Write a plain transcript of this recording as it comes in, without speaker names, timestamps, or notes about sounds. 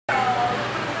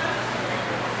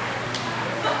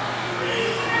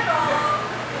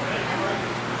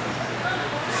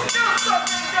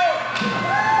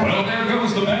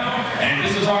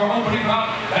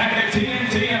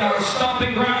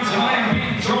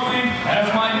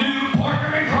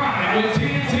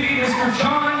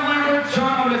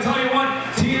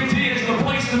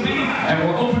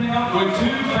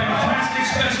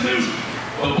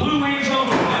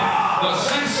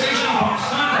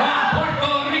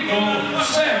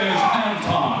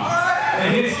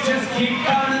keep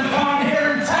coming and coming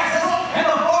here in Texas in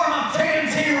the form of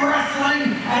TNT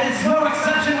Wrestling, and it's no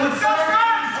exception with Serg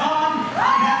Anton.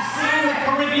 I have seen the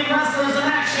Caribbean wrestlers in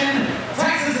action.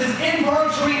 Texas is in for a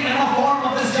treat in the form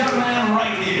of this young man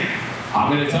right here.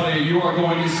 I'm going to tell you, you are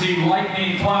going to see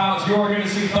lightning clouds. You are going to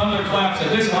see thunderclaps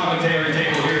at this commentary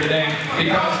table here today,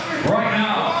 because right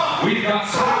now we've got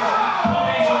Serg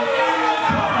Anton in the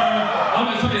corner. I'm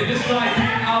going to tell you, this guy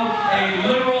came out a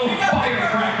literal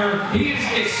firecracker. He is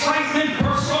excitement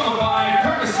personified,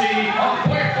 courtesy of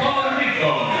Puerto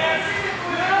Rico.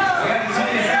 I got to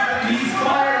tell you something, he's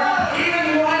fired up.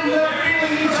 Even when they're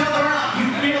feeling each other up, you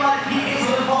feel like he is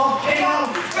a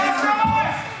volcano.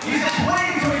 He's just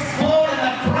waiting to explode, and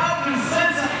the crowd can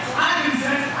sense it. I can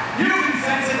sense it. You can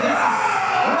sense it. This is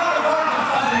rather wonderful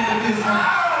something with this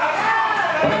match.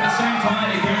 But at the same time,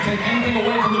 he can't take anything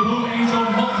away from the Blue Angel,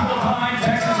 multiple-time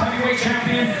Texas heavyweight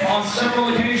champion on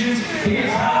several occasions. He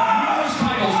has had numerous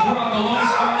titles throughout the Lone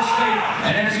Star State,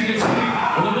 and as you can see,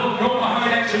 with a little go-behind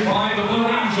action behind the Blue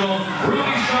Angel,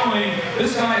 really showing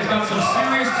this guy has got some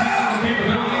serious technical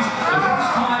capabilities. The first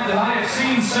time that I have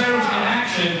seen Serg in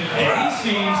action, and he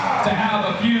seems to have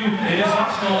a few in his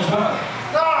arsenal as well.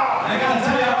 I gotta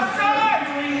tell you, I was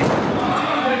feeling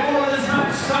before this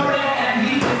match started, and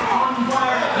he is on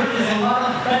fire. There is a lot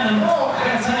of venom. I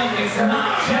gotta tell you, it's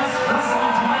not just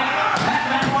wrestling tonight. That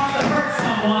man wants to hurt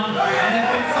someone, and if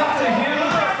it's up to him,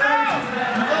 Serg is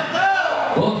that man.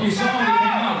 Well, if you saw when he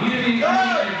came out, he didn't even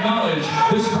acknowledge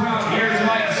this crowd here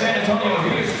tonight in San Antonio.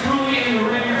 He is truly in the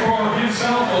ring for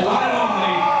himself, a one and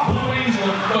only Blue Angel,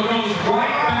 but goes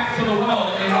right back to the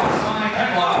well in the side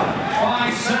headlock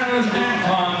by Serg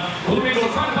Anton. Blue Angel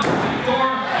trying to knock the door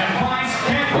and finds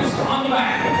canvas on the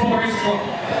back for his throat.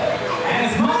 And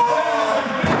as much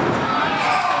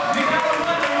you gotta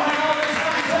wonder when all this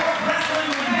type of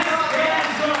wrestling when this band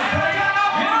is gonna break.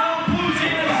 You know, Blue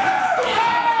Demon is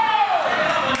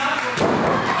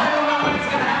I don't know when it's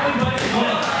gonna happen, but it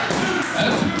will. A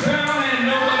 2 down and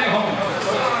nobody home.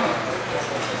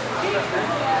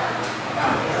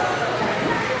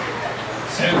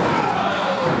 Serg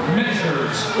Anton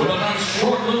measures with a nice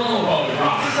short little elbow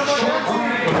drop. Short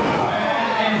right with a bad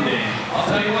ending. I'll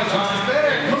tell you what, John,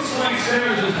 it looks like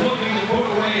Serg is looking to put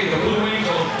away the Blue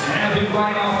Angel and have him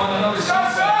right off on another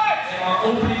sunset in our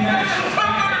opening match.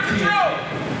 If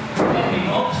he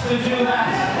hopes to do that,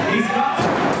 he's got to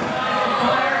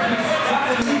fire, he's got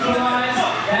to neutralize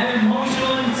that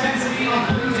emotional intensity of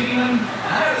Blue Demon.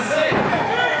 I gotta say,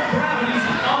 gravity's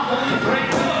awfully great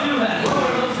to do that.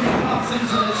 Lower those kneecaps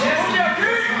into the chest.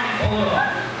 Pull it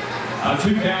off. A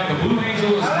 2 count, the Blue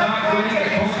Angel is not ready to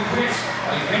call it quits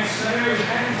against Serg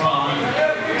Anton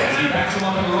as he backs him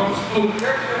up in the ropes. Ooh,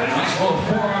 a nice little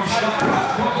forearm shot with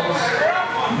his knuckles.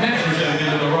 Measures him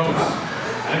into the ropes.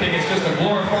 I think it's just a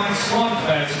glorified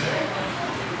slugfest.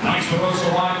 Nice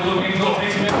reversal line, Blue Angel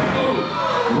takes him in. Ooh,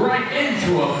 right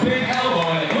into a big elbow,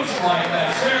 and it looks like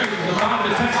that Serg is about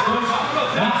to test those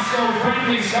not so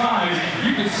friendly skies.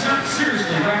 You can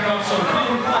seriously rack up some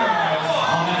color fire miles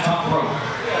on that top rope.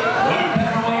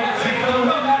 Better way to take the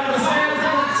wind out of the sails,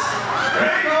 and it's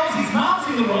there he goes, he's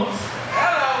mounting the ropes.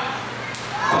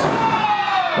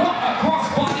 What a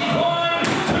crossbody, 1,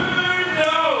 2,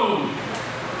 no!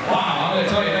 Wow, I'm going to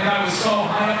tell you, that guy was so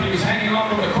high up, he was hanging off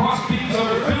from the cross beams of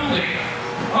the building.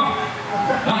 Oh,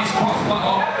 nice crossbody.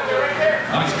 Oh,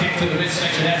 nice kick to the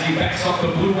midsection as he backs up the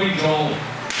Blue Angel.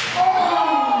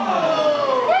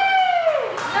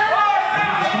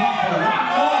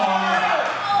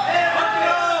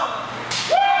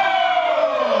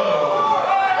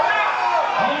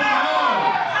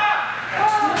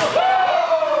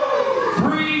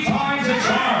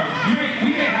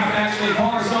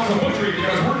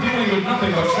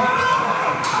 Nothing but traps.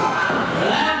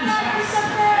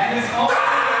 And it's all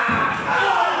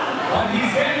but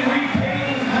he's getting repaid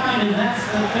in kind, and that's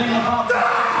the thing about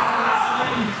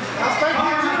wrestling.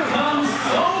 Karma comes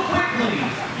so quickly.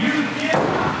 You give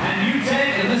and you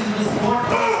take, and this is the sport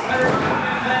that's better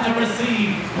than to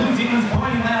receive. Blue Demon's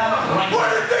pointing that out right now. What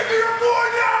do you think of your boy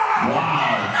now?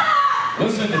 Wow.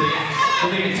 Listen to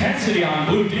the intensity on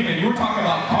Blue Demon. You were talking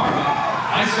about karma.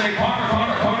 I say karma,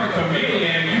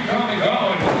 chameleon, you come and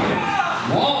go and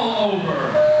wall over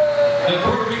the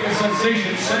Puerto Rican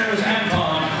sensation, Serg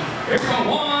Anton. Here we go,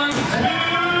 1, 2,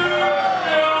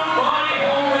 nobody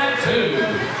home at 2.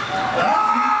 There's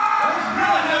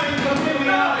really nothing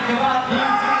chameleonic about Blue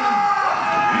Demon.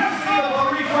 You see the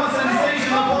Puerto Rico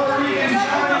sensation, the Puerto Rican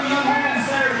charming young man,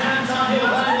 Serg Anton.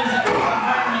 He'll land his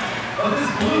environment. But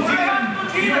this Blue Demon,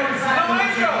 you know exactly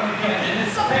what you're going to get, and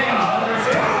it's pain. Whether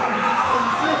it's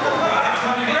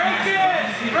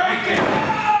break it!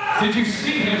 Did you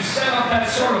see him set up that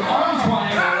sort of arm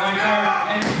triangle right there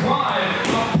and drive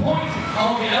the point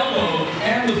of the elbow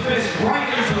and the fist right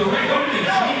into the ring? What did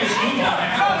he just move on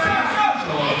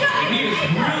and he is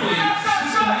really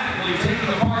systematically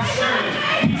taking apart Serg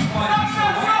piece by piece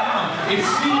right now. It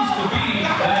seems to be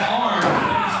that arm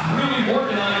that he's really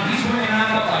working on it. He's bringing that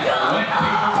up like wet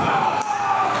paper towel.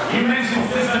 You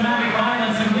mentioned systematic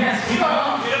violence, and yes, people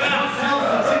don't sell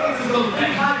the tickets to those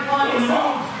big high-flying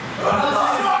moves.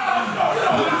 Those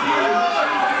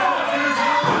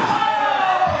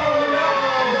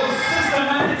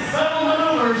systematic, subtle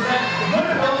maneuvers that look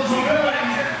at those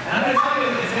mobilities. And I'm going to tell you,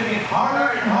 it's going to get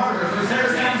harder and harder for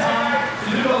Serg Anton to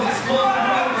do those explosive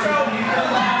maneuvers when he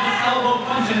doesn't have his elbow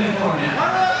functioning for him.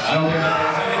 I don't think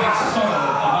there's anything subtle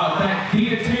about that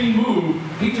guillotine move.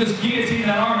 He just guillotined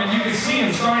that arm, and you can see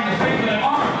him starting to favor that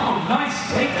arm. Oh, nice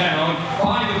takedown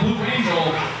by the Blue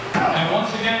Angel. And once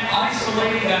again,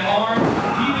 isolating that arm,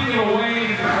 keeping it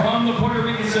away from the Puerto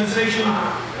Rican sensation,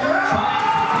 trying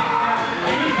to take down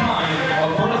any kind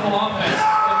of vertical offense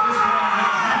that this man may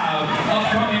have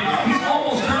upcoming. He's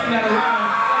almost turning that around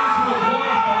into a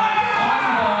glorified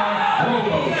on-ball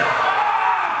rowboat.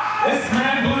 This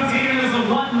man, Blue Demon, is a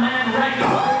one-man wrecking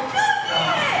crew.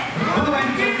 Blue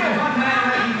Angel is a one-man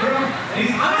wrecking crew, and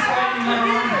he's isolating that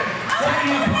arm,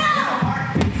 taking him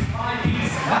apart piece by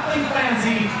piece. Nothing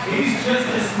fancy, he's just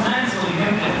dismantling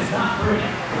him, and it's not pretty.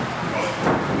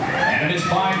 And it's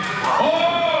by,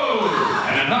 oh!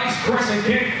 And a nice crescent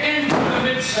kick into the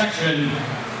midsection,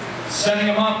 setting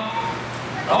him up.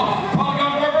 Oh, probably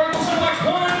on more vertical suplex.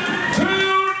 1, 2,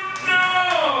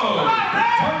 no!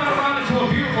 Turn that around into a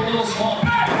beautiful little small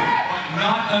pack, but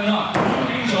not enough.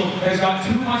 Angel has got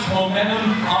too much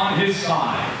momentum on his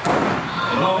side.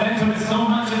 The momentum is so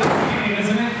much of this game,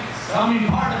 isn't it? I mean,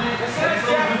 part of it is those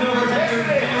maneuvers that you're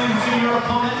doing to your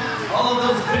opponent. All of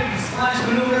those big splash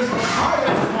maneuvers. Part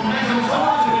of it is momentum. So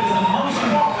much of it is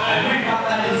emotion. And we've got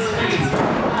that in space.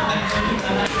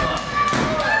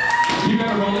 You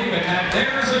better believe it. And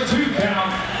there's a 2 count.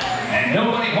 And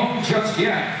nobody home just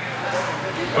yet.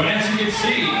 But as you can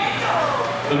see,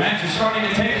 the match is starting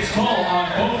to take its toll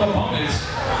on both opponents.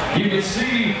 You can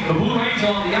see the Blue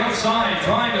Angel on the outside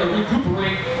trying to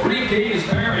recuperate, regain his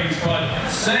bearings, but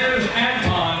Serg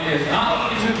Anton is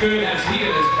not looking too good as he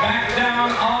is back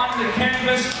down on the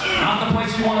canvas. Not the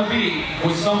place you want to be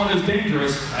with someone as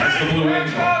dangerous as the Blue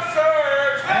Angel.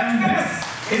 And this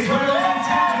is where those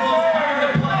intangibles come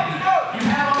into play. You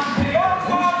have on paper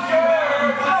who should be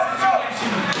where in what situation.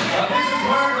 But this is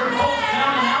where they're both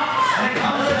down and out, and it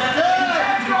comes to that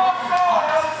intangible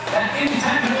part, that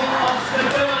intangible of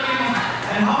stability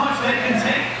and how much they can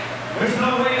take. There's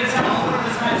no way to tell where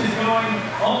this match is going.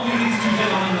 Only these two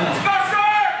gentlemen know.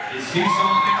 You see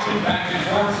some action back and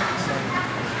forth.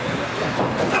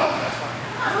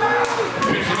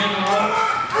 Mixing in the ropes.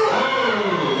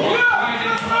 Oh, one right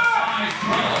into the side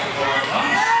 12 for a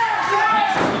punch.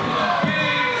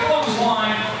 Big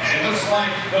clothesline. And it looks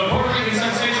like the Puerto Rican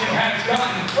sensation has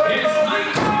gotten his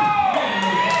 19th win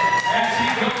as he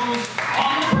goes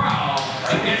on the prowl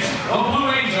against the Blue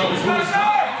Angel, who is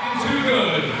not looking too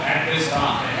good at this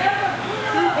time.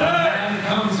 The man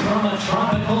comes from a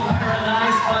tropical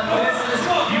paradise, but this is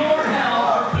pure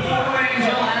hell for Blue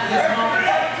Angel at this moment.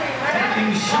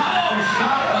 Taking shots